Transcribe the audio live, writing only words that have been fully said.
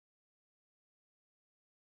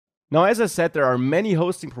Now, as I said, there are many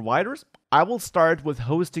hosting providers. I will start with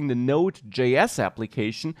hosting the Node.js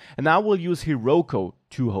application, and I will use Heroku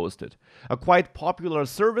to host it. A quite popular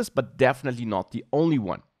service, but definitely not the only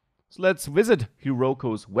one. So let's visit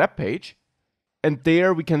Heroku's webpage. And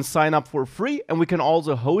there we can sign up for free, and we can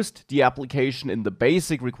also host the application in the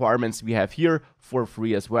basic requirements we have here for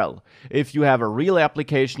free as well. If you have a real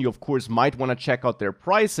application, you of course might want to check out their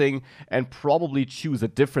pricing and probably choose a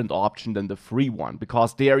different option than the free one,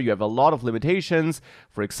 because there you have a lot of limitations.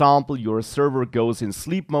 For example, your server goes in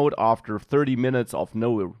sleep mode after 30 minutes of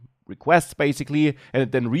no requests basically, and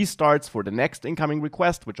it then restarts for the next incoming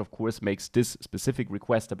request, which of course makes this specific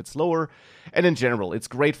request a bit slower. And in general, it's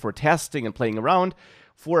great for testing and playing around.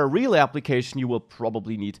 For a real application, you will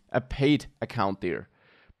probably need a paid account there.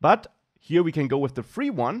 But here we can go with the free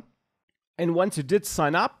one. And once you did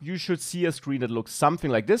sign up, you should see a screen that looks something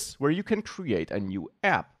like this, where you can create a new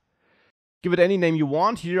app. Give it any name you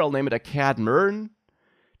want. Here I'll name it Academern.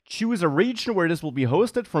 Choose a region where this will be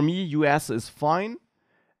hosted. For me, US is fine.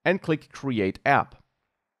 And click Create App.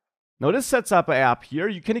 Now this sets up an app here.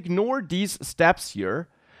 You can ignore these steps here.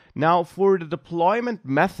 Now for the deployment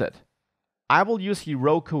method, I will use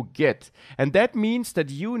Heroku Git. And that means that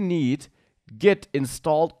you need Git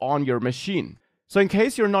installed on your machine. So in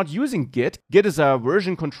case you're not using Git, Git is a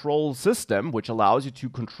version control system which allows you to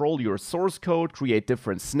control your source code, create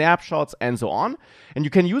different snapshots, and so on. And you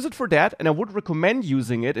can use it for that, and I would recommend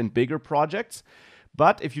using it in bigger projects.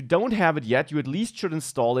 But if you don't have it yet, you at least should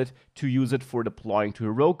install it to use it for deploying to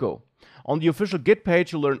Heroku. On the official Git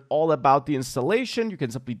page, you'll learn all about the installation. You can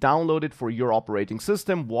simply download it for your operating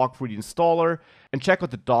system, walk through the installer, and check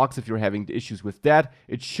out the docs if you're having issues with that.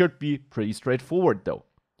 It should be pretty straightforward though.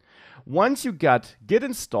 Once you got Git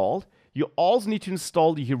installed, you also need to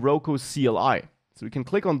install the Heroku CLI. So we can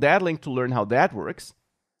click on that link to learn how that works.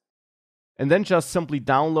 And then just simply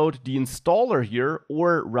download the installer here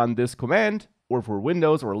or run this command. Or for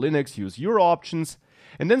Windows or Linux, use your options,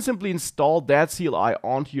 and then simply install that CLI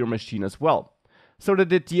onto your machine as well. So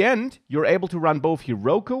that at the end, you're able to run both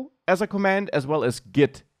Heroku as a command as well as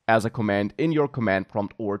Git as a command in your command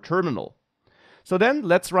prompt or terminal. So then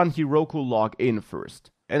let's run Heroku login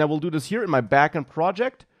first. And I will do this here in my backend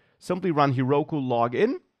project. Simply run Heroku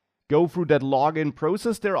login, go through that login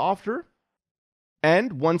process thereafter.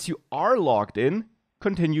 And once you are logged in,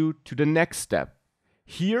 continue to the next step.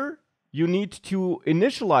 Here, you need to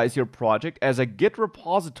initialize your project as a Git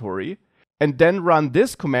repository and then run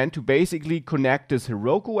this command to basically connect this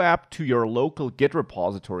Heroku app to your local Git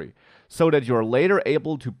repository so that you're later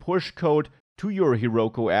able to push code to your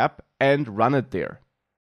Heroku app and run it there.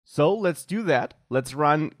 So let's do that. Let's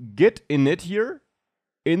run git init here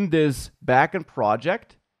in this backend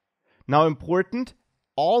project. Now important,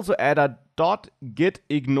 also add a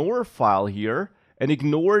 .gitignore file here and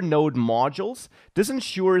ignore node modules. This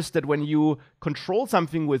ensures that when you control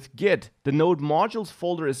something with Git, the node modules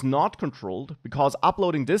folder is not controlled, because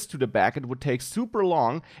uploading this to the backend would take super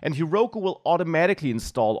long, and Heroku will automatically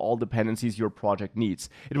install all dependencies your project needs.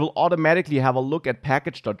 It will automatically have a look at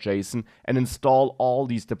package.json and install all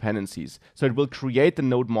these dependencies. So it will create the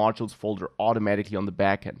node modules folder automatically on the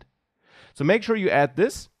backend. So make sure you add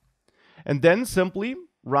this, and then simply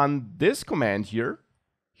run this command here,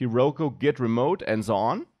 Heroku git remote and so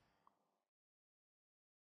on.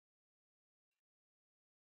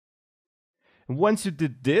 And once you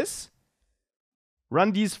did this,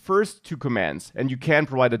 run these first two commands, and you can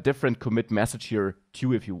provide a different commit message here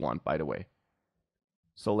too if you want, by the way.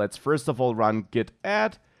 So let's first of all run git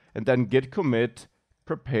add and then git commit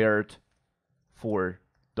prepared for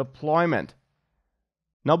deployment.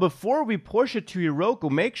 Now before we push it to Heroku,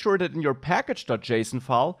 make sure that in your package.json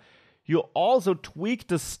file you also tweak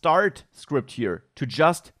the start script here to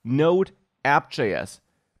just node app.js,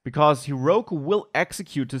 because Heroku will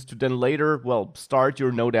execute this to then later, start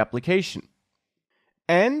your node application.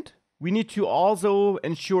 And we need to also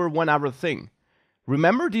ensure one other thing.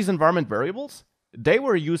 Remember these environment variables? They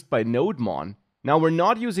were used by NodeMon. Now we're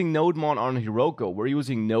not using NodeMon on Heroku, we're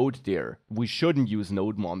using Node there. We shouldn't use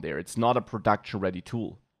NodeMon there, it's not a production-ready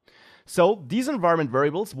tool. So these environment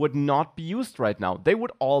variables would not be used right now. They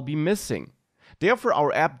would all be missing. Therefore,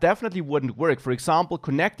 our app definitely wouldn't work. For example,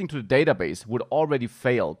 connecting to the database would already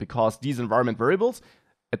fail because these environment variables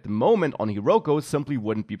at the moment on Heroku simply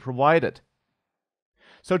wouldn't be provided.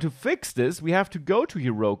 So to fix this, we have to go to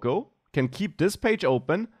Heroku, can keep this page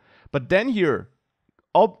open, but then here,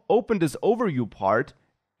 open this overview part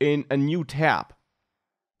in a new tab.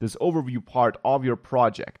 This overview part of your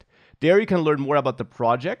project. There you can learn more about the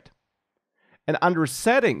project. And under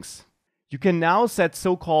settings, you can now set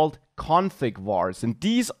so-called config vars, and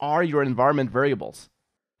these are your environment variables.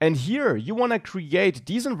 And here you want to create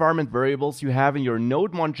these environment variables you have in your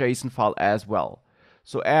node.mon.json file as well.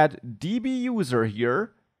 So add dbuser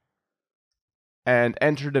here and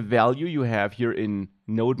enter the value you have here in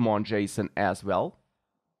node.mon.json as well,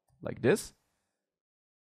 like this.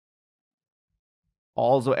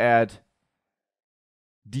 Also add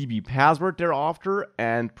db password thereafter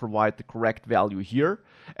and provide the correct value here.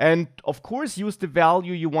 And of course, use the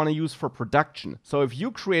value you want to use for production. So if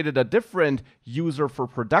you created a different user for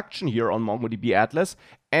production here on MongoDB Atlas,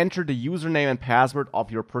 enter the username and password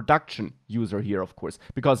of your production user here, of course,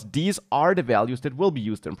 because these are the values that will be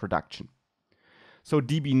used in production. So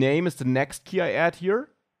db name is the next key I add here.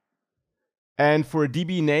 And for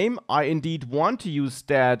db name, I indeed want to use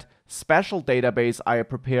that special database I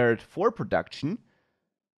prepared for production.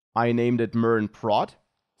 I named it mernprod,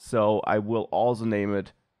 so I will also name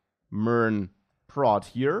it mernprod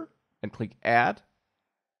here and click add.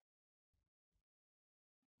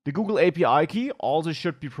 The Google API key also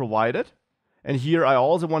should be provided. And here I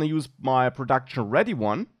also want to use my production ready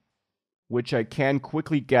one, which I can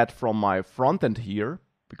quickly get from my frontend here,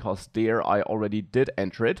 because there I already did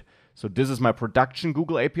enter it. So this is my production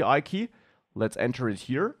Google API key. Let's enter it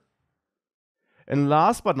here. And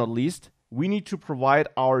last but not least, we need to provide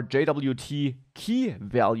our JWT key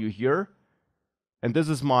value here. And this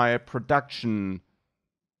is my production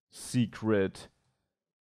secret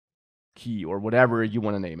key, or whatever you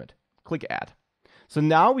want to name it. Click add. So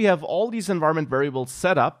now we have all these environment variables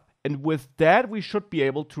set up, and with that we should be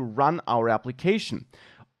able to run our application.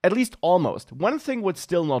 At least almost. One thing would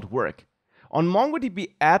still not work. On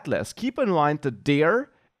MongoDB Atlas, keep in mind that there,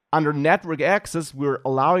 under network access, we're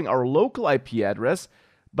allowing our local IP address,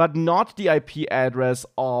 but not the IP address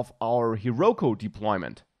of our Heroku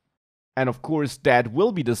deployment. And of course, that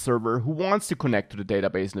will be the server who wants to connect to the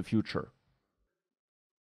database in the future.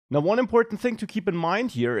 Now, one important thing to keep in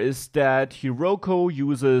mind here is that Heroku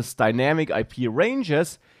uses dynamic IP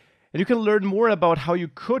ranges, and you can learn more about how you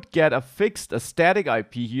could get a static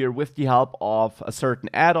IP here with the help of a certain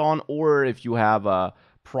add-on, or if you have a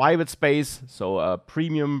private space, so a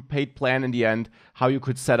premium paid plan in the end, how you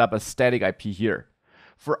could set up a static IP here.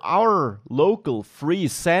 For our local free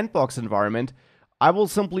sandbox environment, I will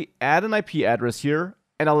simply add an IP address here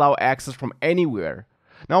and allow access from anywhere.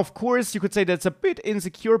 Now, of course, you could say that's a bit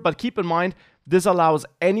insecure, but keep in mind, this allows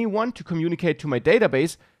anyone to communicate to my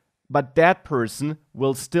database, but that person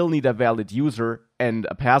will still need a valid user and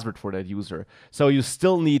a password for that user. So you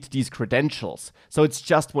still need these credentials. So it's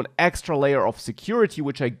just one extra layer of security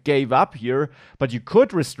which I gave up here, but you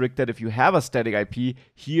could restrict that if you have a static IP.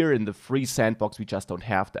 Here in the free sandbox, we just don't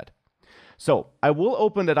have that. So I will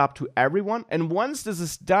open that up to everyone, and once this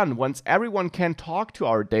is done, once everyone can talk to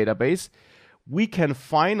our database, we can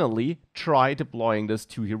finally try deploying this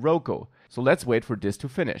to Heroku. So let's wait for this to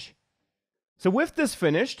finish. So with this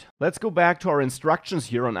finished, let's go back to our instructions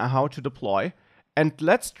here on how to deploy, and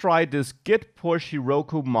let's try this git push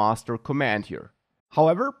Heroku master command here.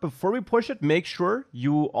 However, before we push it, make sure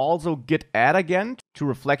you also git add again to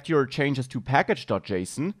reflect your changes to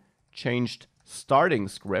package.json, changed starting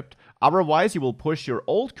script. Otherwise, you will push your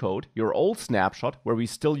old code, your old snapshot, where we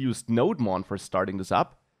still used node.mon for starting this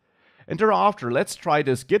up. And thereafter, let's try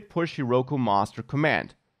this git push Heroku master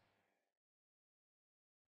command.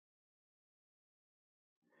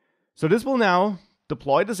 So this will now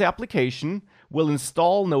deploy this application, will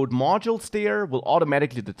install Node modules there, will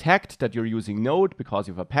automatically detect that you're using Node because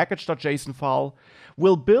you have a package.json file,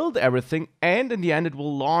 will build everything, and in the end it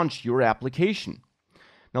will launch your application.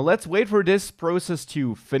 Now let's wait for this process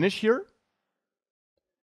to finish here.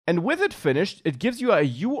 And with it finished, it gives you a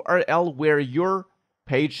URL where your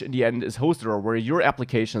page in the end is hosted, or where your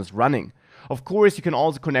application is running. Of course, you can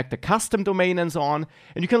also connect a custom domain and so on,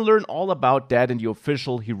 and you can learn all about that in the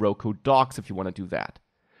official Heroku docs if you want to do that.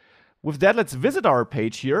 With that, let's visit our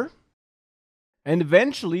page here, and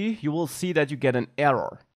eventually you will see that you get an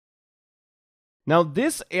error. Now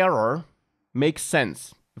this error makes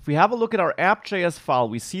sense. If we have a look at our app.js file,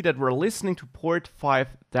 we see that we're listening to port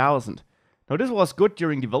 5000. Now this was good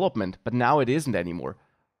during development, but now it isn't anymore.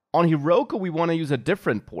 On Heroku, we want to use a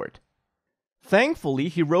different port. Thankfully,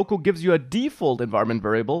 Heroku gives you a default environment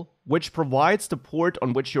variable, which provides the port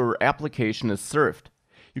on which your application is served.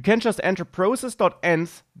 You can just enter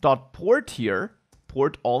process.env.port here,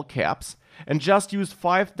 port all caps, and just use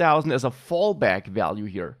 5000 as a fallback value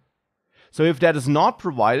here. So if that is not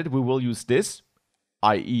provided, we will use this,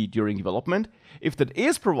 i.e. during development. If that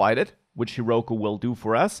is provided, which Heroku will do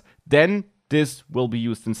for us, then this will be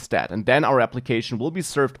used instead. And then our application will be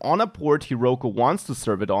served on a port Heroku wants to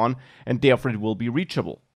serve it on, and therefore it will be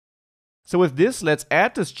reachable. So with this, let's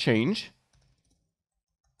add this change.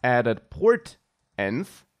 added port env,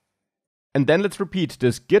 and then let's repeat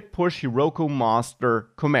this git push Heroku master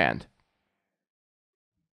command.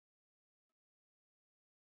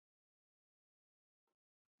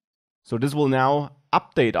 So this will now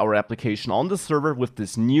update our application on the server with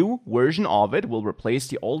this new version of it. We'll replace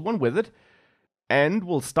the old one with it, and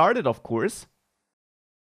we'll start it, of course,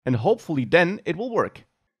 and hopefully then it will work.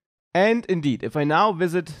 And indeed, if I now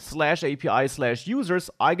visit /API/users,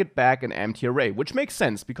 I get back an empty array, which makes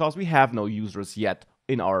sense because we have no users yet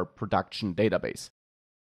in our production database.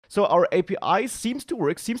 So our API seems to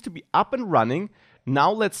work, seems to be up and running.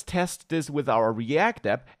 Now let's test this with our React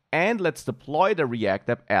app, and let's deploy the React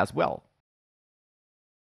app as well.